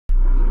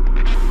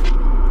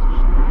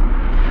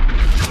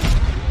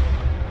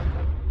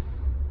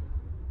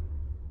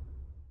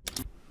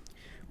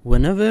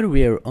Whenever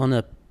we are on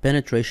a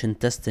penetration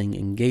testing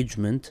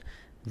engagement,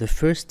 the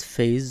first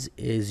phase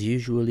is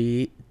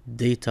usually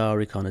data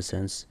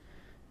reconnaissance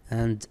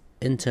and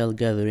intel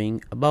gathering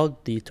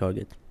about the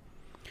target.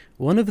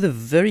 One of the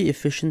very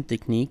efficient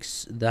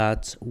techniques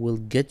that will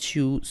get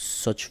you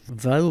such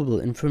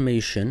valuable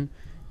information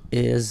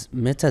is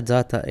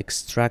metadata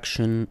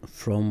extraction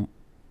from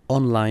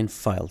online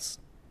files.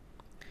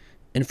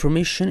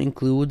 Information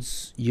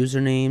includes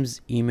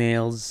usernames,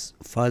 emails,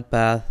 file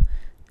path,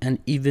 and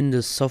even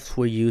the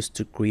software used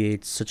to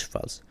create such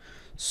files.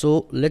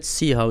 So let's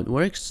see how it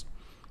works.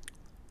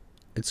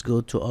 Let's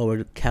go to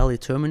our Kali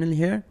terminal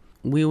here.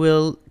 We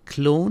will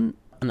clone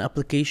an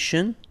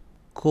application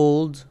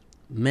called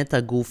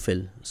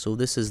Metagoofil. So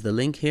this is the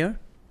link here.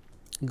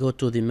 Go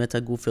to the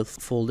Metagoofil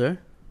folder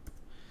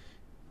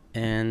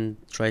and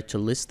try to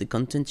list the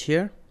content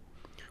here.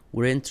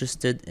 We're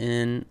interested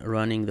in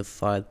running the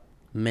file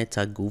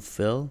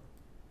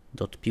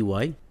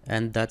metagoofil.py,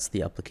 and that's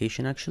the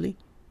application actually.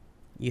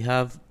 You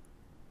have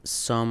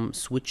some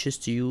switches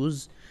to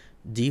use: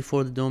 D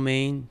for the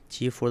domain,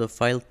 T for the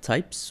file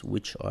types,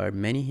 which are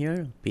many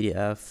here,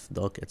 PDF,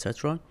 doc,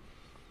 etc.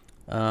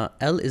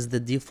 L is the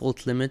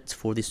default limit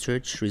for the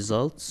search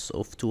results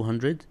of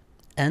 200.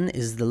 N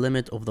is the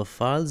limit of the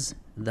files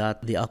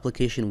that the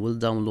application will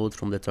download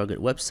from the target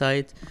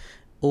website.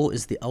 O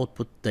is the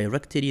output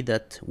directory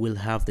that will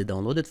have the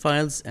downloaded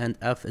files, and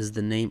F is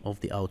the name of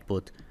the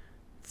output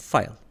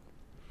file.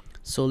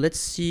 So let's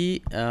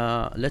see,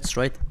 let's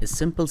write a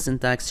simple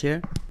syntax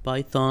here: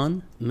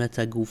 Python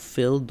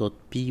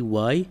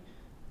metagoofil.py,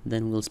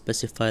 then we'll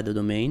specify the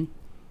domain.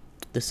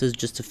 This is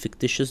just a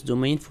fictitious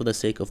domain for the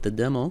sake of the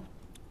demo.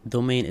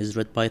 Domain is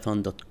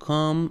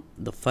redpython.com.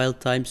 The file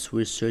types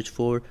we search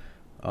for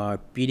are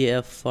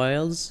PDF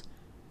files.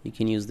 You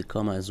can use the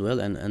comma as well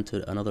and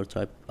enter other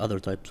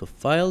types of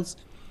files.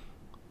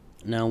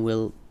 Now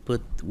we'll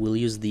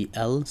use the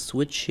L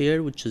switch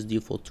here, which is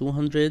default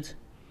 200,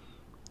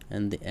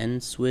 and the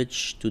N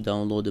switch to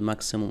download a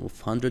maximum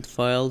of 100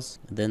 files,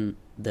 then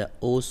the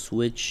O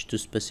switch to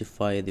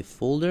specify the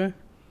folder,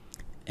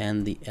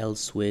 and the L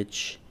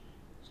switch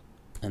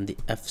and the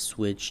F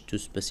switch to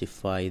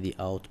specify the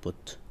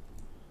output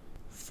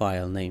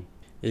file name.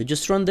 You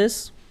just run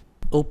this.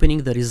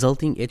 Opening the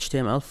resulting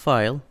HTML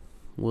file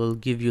will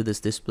give you this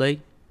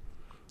display.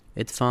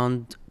 It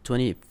found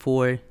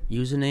 24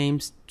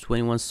 usernames,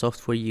 21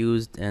 software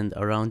used, and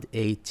around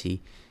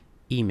 80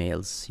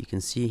 emails. You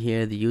can see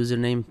here the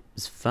username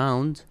is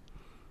found,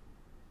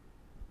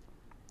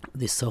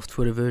 the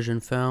software version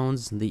found,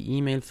 the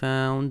email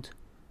found,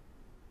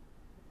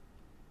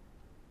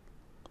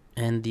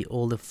 and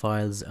all the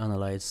files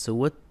analyzed. So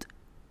what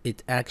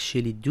it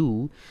actually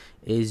do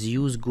is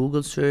use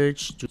Google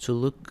search to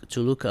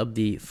look up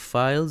the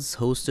files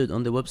hosted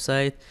on the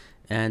website,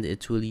 and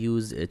it will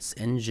use its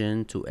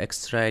engine to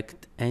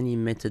extract any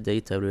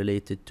metadata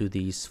related to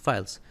these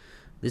files.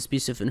 This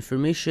piece of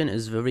information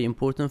is very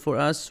important for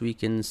us. We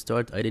can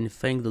start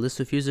identifying the list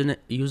of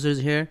users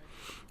here.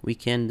 We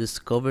can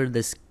discover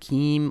the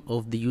scheme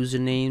of the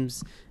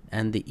usernames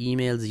and the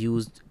emails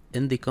used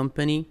in the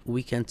company.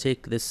 We can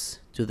take this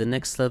to the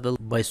next level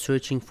by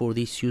searching for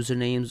these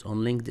usernames on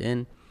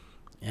LinkedIn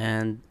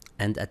and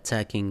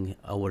attacking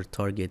our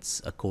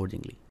targets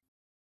accordingly.